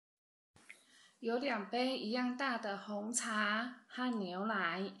有2杯一样大的红茶和牛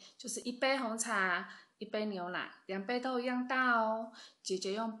奶，就是1杯红茶，1杯牛奶，2杯都一样大哦。姐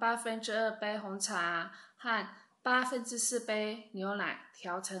姐用2/8杯红茶和4/8杯牛奶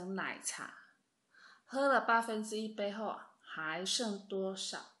调成奶茶，喝了1/8杯后，还剩多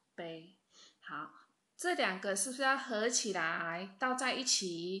少杯？好，这2个是不是要合起来倒在一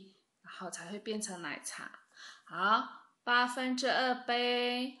起，然后才会变成奶茶？好。2/8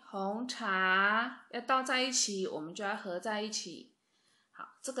杯红茶要倒在一起，我们就要合在一起。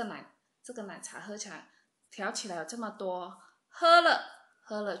好，这个奶茶喝起来调起来有这么多，喝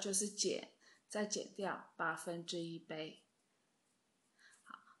了就是再减掉1/8杯。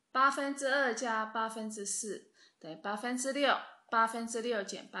好，2/8加4/8等于6%，6%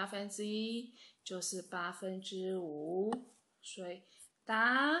减1%就是5%，所以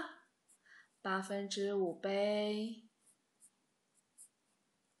答5杯。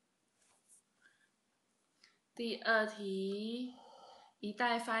第2题，一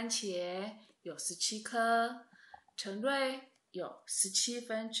袋番茄有17颗，陈瑞有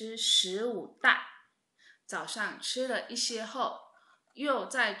17/15袋。早上吃了一些后，又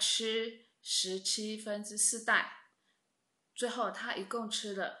再吃17/4袋，最后他一共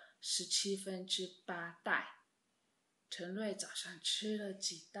吃了17/8袋。陈瑞早上吃了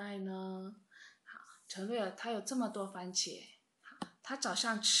几袋呢？好，陈瑞他有这么多番茄，他早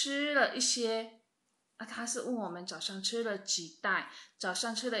上吃了一些。他是问我们早上吃了几袋，早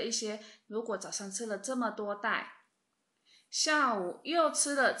上吃了一些，如果早上吃了这么多袋，下午又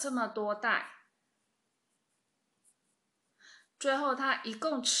吃了这么多袋，最后他一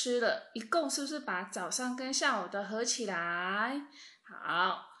共是不是把早上跟下午的合起来？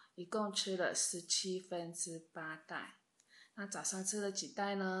好，一共吃了17/8袋。那早上吃了几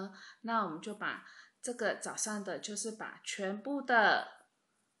袋呢？那我们就把这个早上的，就是把全部的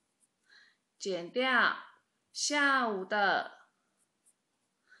减掉下午的，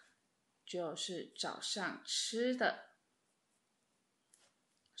就是早上吃的，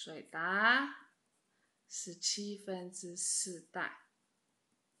所以答17/4袋。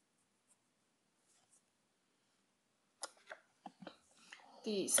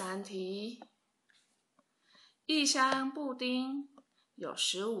第3题，1箱布丁有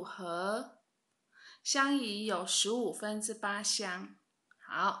15盒，香姨有15/8箱。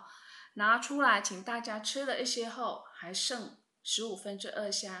好，拿出来，请大家吃了一些后，还剩15/2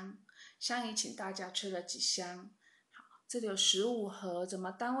箱。香姨请大家吃了几箱？好，这里有15盒，怎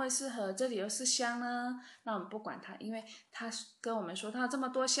么单位是盒，这里又是箱呢？那我们不管它，因为它跟我们说它有这么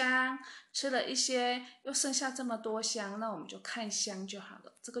多箱，吃了一些，又剩下这么多箱，那我们就看箱就好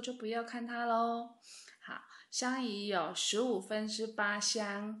了，这个就不要看它咯。好，香姨有15/8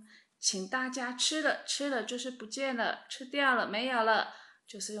箱，请大家吃了就是不见了，吃掉了，没有了。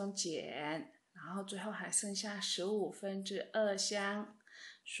就是用减，然后最后还剩下15/2箱，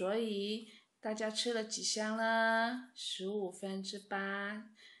所以大家吃了几箱呢？15/8，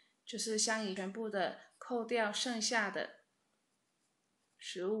就是香姨全部的扣掉剩下的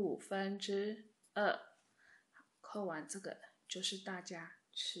15/2，扣完这个就是大家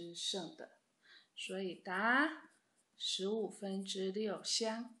吃剩的，所以答15/6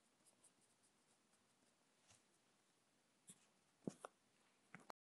箱。